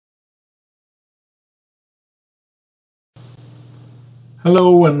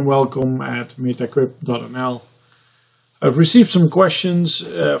Hello and welcome at metaquip.nl. I've received some questions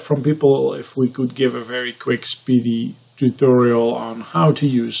from people if we could give a very quick, speedy tutorial on how to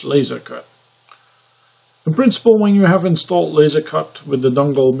use Lasercut. In principle, when you have installed Lasercut with the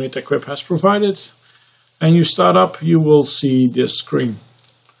dongle Metaquip has provided and you start up, you will see this screen.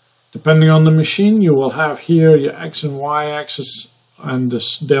 Depending on the machine, you will have here your X and Y axis and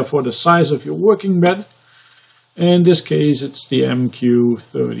therefore the size of your working bed. In this case, it's the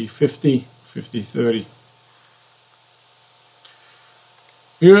MQ3050 5030.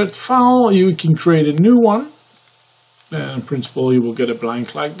 Here at File, you can create a new one. In principle, you will get a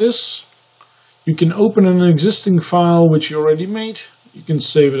blank like this. You can open an existing file which you already made. You can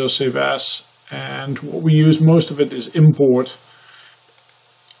save it or save as. And what we use most of it is import.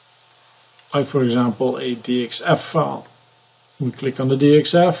 Like for example, a DXF file. We click on the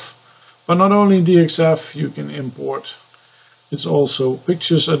DXF. But not only DXF, you can import. It's also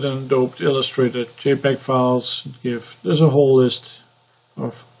pictures and then doped illustrated JPEG files. There's a whole list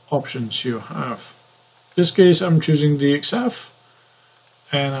of options you have. In this case, I'm choosing DXF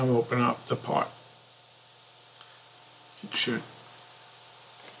and I'm opening up the part. It should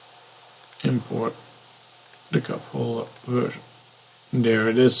import the cup holder version. And there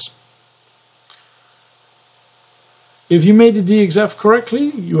it is. If you made the DXF correctly,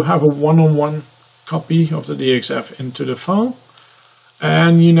 you have a one-on-one copy of the DXF into the file,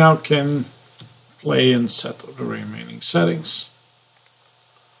 and you now can play and set the remaining settings.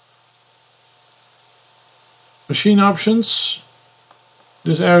 Machine options.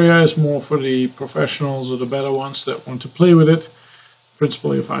 This area is more for the professionals or the better ones that want to play with it. In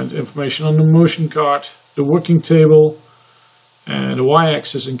principle, you find information on the motion card, the working table, and the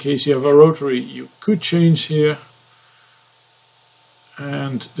Y-axis in case you have a rotary. You could change here.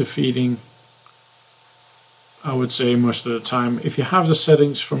 And the feeding, I would say most of the time, if you have the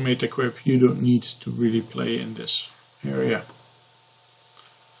settings from Metaquip, you don't need to really play in this area.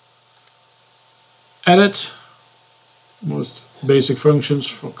 Edit, most basic functions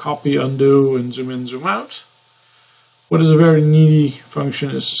for copy, undo, and zoom in, zoom out. What is a very needy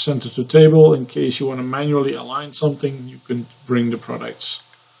function is center to table. In case you want to manually align something, you can bring the products.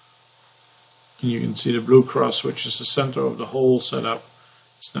 And you can see the blue cross, which is the center of the whole setup.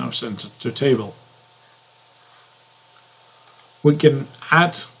 It's now centered to table. We can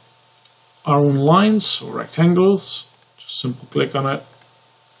add our own lines or rectangles. Just simple click on it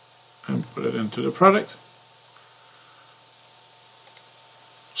and put it into the product.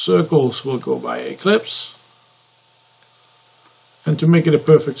 Circles will go by eclipse. And to make it a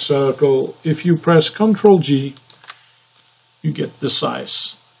perfect circle, if you press Ctrl G, you get the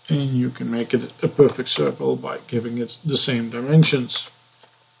size. And you can make it a perfect circle by giving it the same dimensions.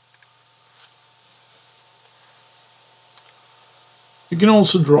 You can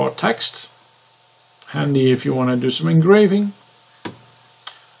also draw text, handy if you want to do some engraving.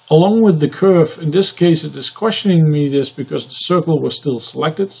 Along with the curve, in this case it is questioning me this because the circle was still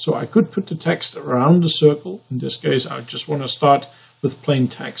selected, so I could put the text around the circle. In this case I just want to start with plain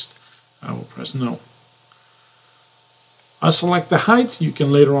text. I will press no. I select the height. You can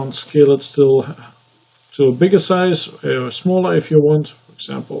later on scale it still to a bigger size or smaller if you want. For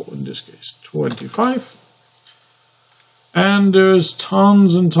example, in this case, 25. And there's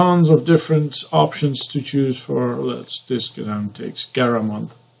tons and tons of different options to choose for. This takes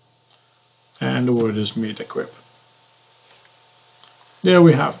Garamond. And the word is Metaquip. There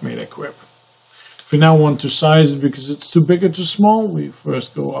we have Metaquip. If we now want to size it because it's too big or too small, we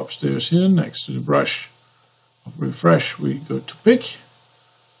first go upstairs here next to the brush of refresh, we go to pick,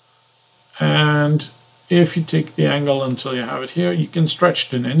 and if you take the angle until you have it here, you can stretch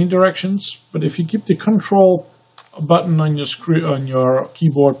it in any directions. But if you keep the control button on your screen, on your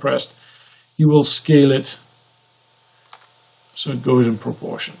keyboard pressed, you will scale it so it goes in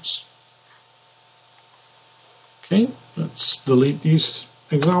proportions. Okay, let's delete these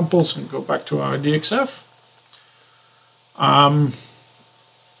examples and go back to our DXF.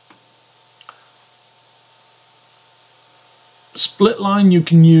 Split line you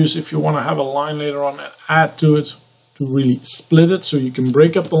can use if you want to have a line later on and add to it to really split it, so you can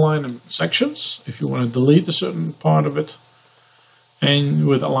break up the line in sections if you want to delete a certain part of it. And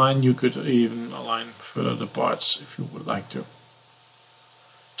with a line you could even align further the parts if you would like to.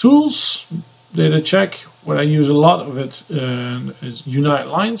 Tools, data check. What I use a lot of it is unite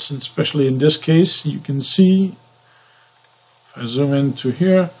lines, and especially in this case you can see, if I zoom into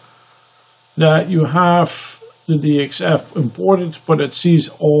here, that you have the DXF imported, but it sees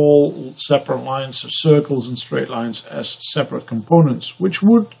all separate lines, circles and straight lines as separate components, which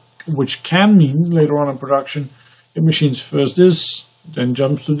can mean later on in production it machines first this then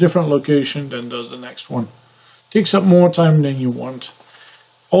jumps to a different location, then does the next one. Takes up more time than you want.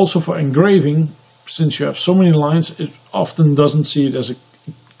 Also for engraving, since you have so many lines, it often doesn't see it as a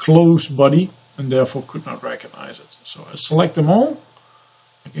close body and therefore could not recognize it. So I select them all.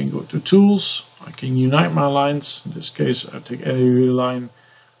 I can go to tools. I can unite my lines. In this case, I take any line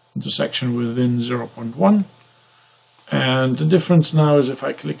intersection within 0.1. And the difference now is if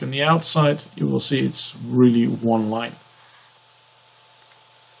I click on the outside, you will see it's really one line.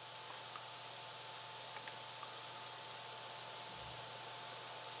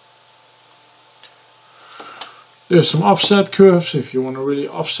 There's some offset curves if you want to really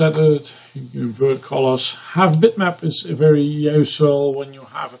offset it. You can invert colors. Have bitmap is very useful when you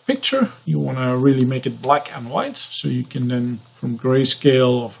have a picture. You want to really make it black and white, so you can then from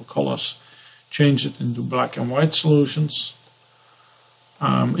grayscale or for colors change it into black and white solutions.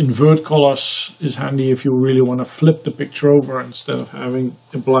 Invert colors is handy if you really want to flip the picture over instead of having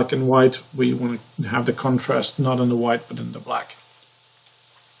the black and white, where you want to have the contrast not in the white but in the black.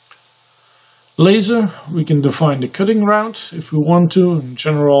 Laser, we can define the cutting route if we want to. In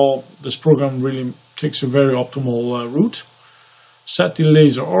general, this program really takes a very optimal route. Set the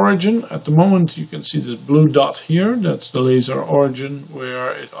laser origin. At the moment you can see this blue dot here. That's the laser origin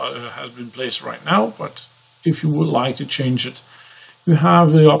where it has been placed right now. But if you would like to change it, you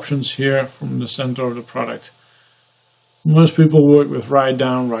have the options here from the center of the product. Most people work with right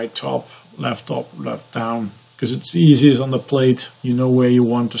down, right top, left down. Because it's the easiest on the plate, you know where you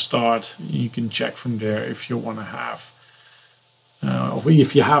want to start. You can check from there if you want to have, or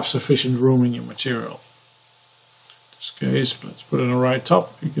if you have sufficient room in your material. In this case, let's put it on the right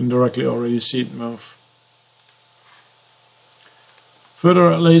top. You can directly already see it move. Further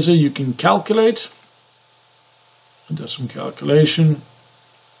at laser, you can calculate. Do some calculation.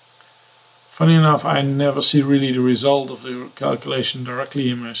 Funny enough, I never see really the result of the calculation directly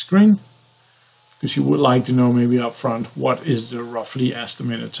in my screen, because you would like to know maybe up front what is the roughly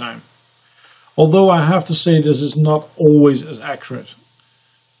estimated time. Although I have to say this is not always as accurate.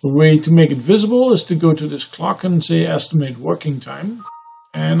 The way to make it visible is to go to this clock and say estimate working time,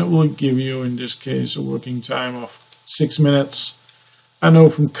 and it will give you in this case a working time of 6 minutes. I know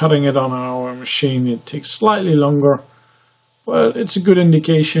from cutting it on our machine it takes slightly longer, but it's a good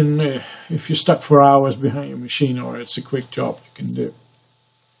indication if you're stuck for hours behind your machine or it's a quick job you can do.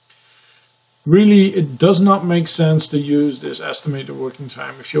 Really, it does not make sense to use this estimated working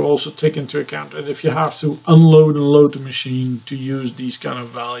time if you also take into account that if you have to unload and load the machine to use these kind of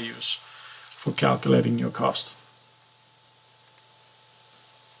values for calculating your cost.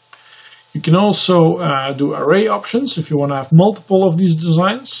 You can also do array options if you want to have multiple of these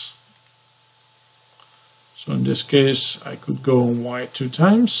designs. So in this case, I could go on white 2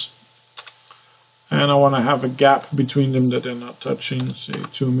 times. And I want to have a gap between them that they're not touching, say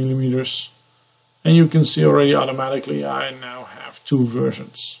 2 millimeters. And you can see already automatically I now have 2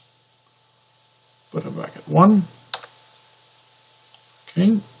 versions. Put it back at 1.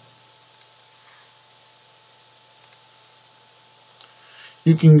 Okay.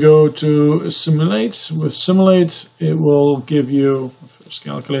 You can go to simulate. With simulate, it will give you, first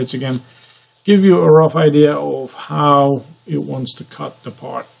calculates again, give you a rough idea of how it wants to cut the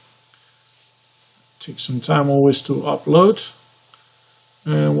part. Takes some time always to upload.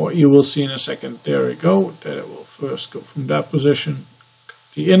 And what you will see in a second, there we go, that it will first go from that position, cut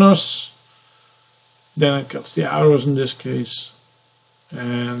the inners, then it cuts the outers in this case,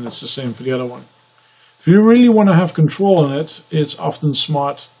 and it's the same for the other one. If you really want to have control on it, it's often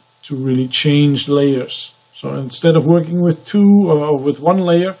smart to really change layers. So instead of working with 2 or with 1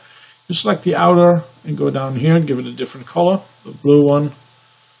 layer, you select the outer and go down here, give it a different color, the blue one,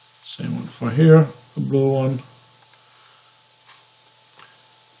 same one for here, the blue one.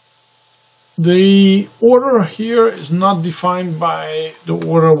 The order here is not defined by the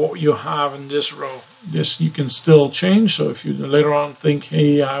order what you have in this row. This you can still change, so if you later on think,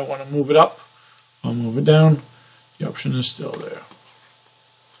 hey, I want to move it up, I'll move it down, the option is still there.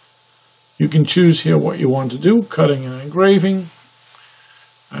 You can choose here what you want to do, cutting and engraving.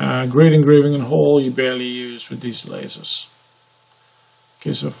 Grade engraving and hole you barely use with these lasers. In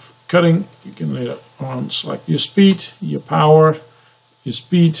case of cutting, you can later on select your speed, your power. Your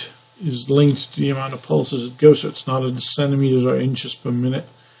speed is linked to the amount of pulses it goes, so it's not in centimeters or inches per minute.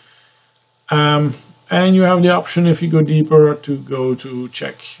 And you have the option, if you go deeper, to go to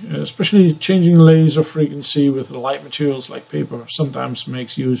check, especially changing laser frequency with the light materials like paper sometimes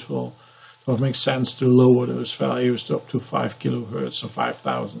makes useful, or makes sense to lower those values to up to 5 kilohertz or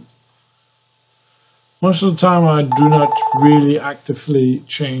 5,000. Most of the time I do not really actively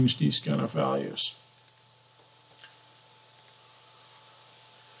change these kind of values.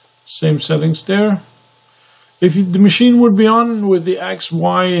 Same settings there. If the machine would be on with the X,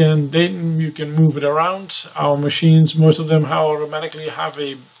 Y, and datum, you can move it around. Our machines, most of them automatically have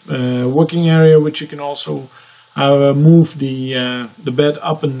a working area, which you can also move the bed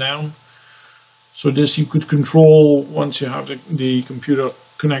up and down. So this you could control once you have the computer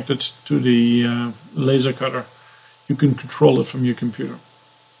connected to the laser cutter. You can control it from your computer.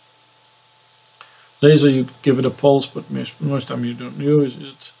 Laser, you give it a pulse, but most time you don't use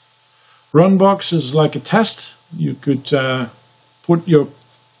it. Run box is like a test. You could put your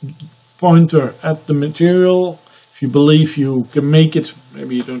pointer at the material. If you believe you can make it,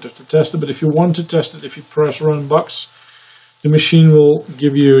 maybe you don't have to test it, but if you want to test it, if you press run box, the machine will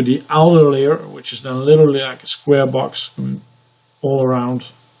give you the outer layer, which is then literally like a square box going all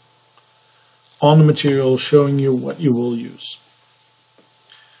around on the material, showing you what you will use.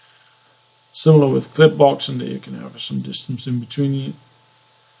 Similar with clip box, and there you can have some distance in between you.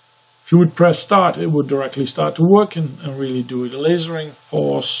 If you would press start, it would directly start to work and really do the lasering,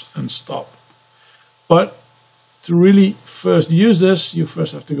 pause and stop. But to really first use this, you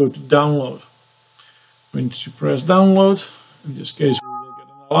first have to go to download. Once you press download, in this case we will get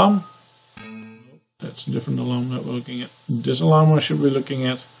an alarm. That's a different alarm that we're looking at. This alarm I should be looking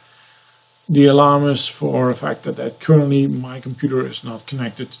at. The alarm is for the fact that currently my computer is not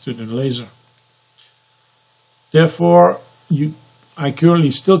connected to the laser. Therefore, I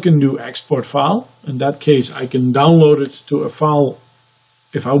currently still can do export file. In that case, I can download it to a file.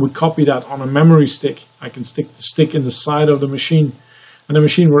 If I would copy that on a memory stick, I can stick the stick in the side of the machine, and the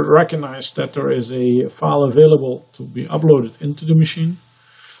machine would recognize that there is a file available to be uploaded into the machine.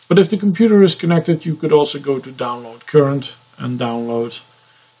 But if the computer is connected, you could also go to download current and download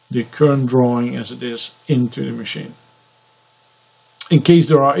the current drawing as it is into the machine. In case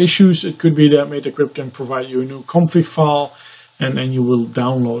there are issues, it could be that MetaCrypt can provide you a new config file, and then you will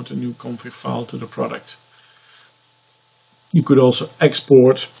download a new config file to the product. You could also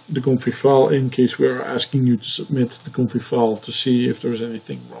export the config file in case we are asking you to submit the config file to see if there is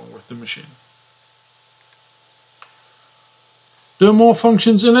anything wrong with the machine. There are more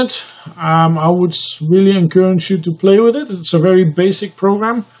functions in it. I would really encourage you to play with it. It's a very basic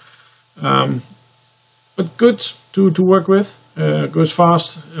program, but good to work with. Goes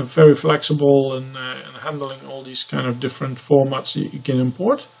fast, very flexible in handling all these kind of different formats you can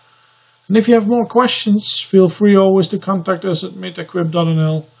import. And if you have more questions, feel free always to contact us at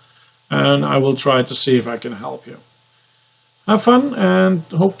metacrypt.nl, and I will try to see if I can help you. Have fun and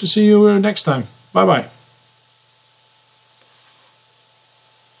hope to see you next time. Bye bye.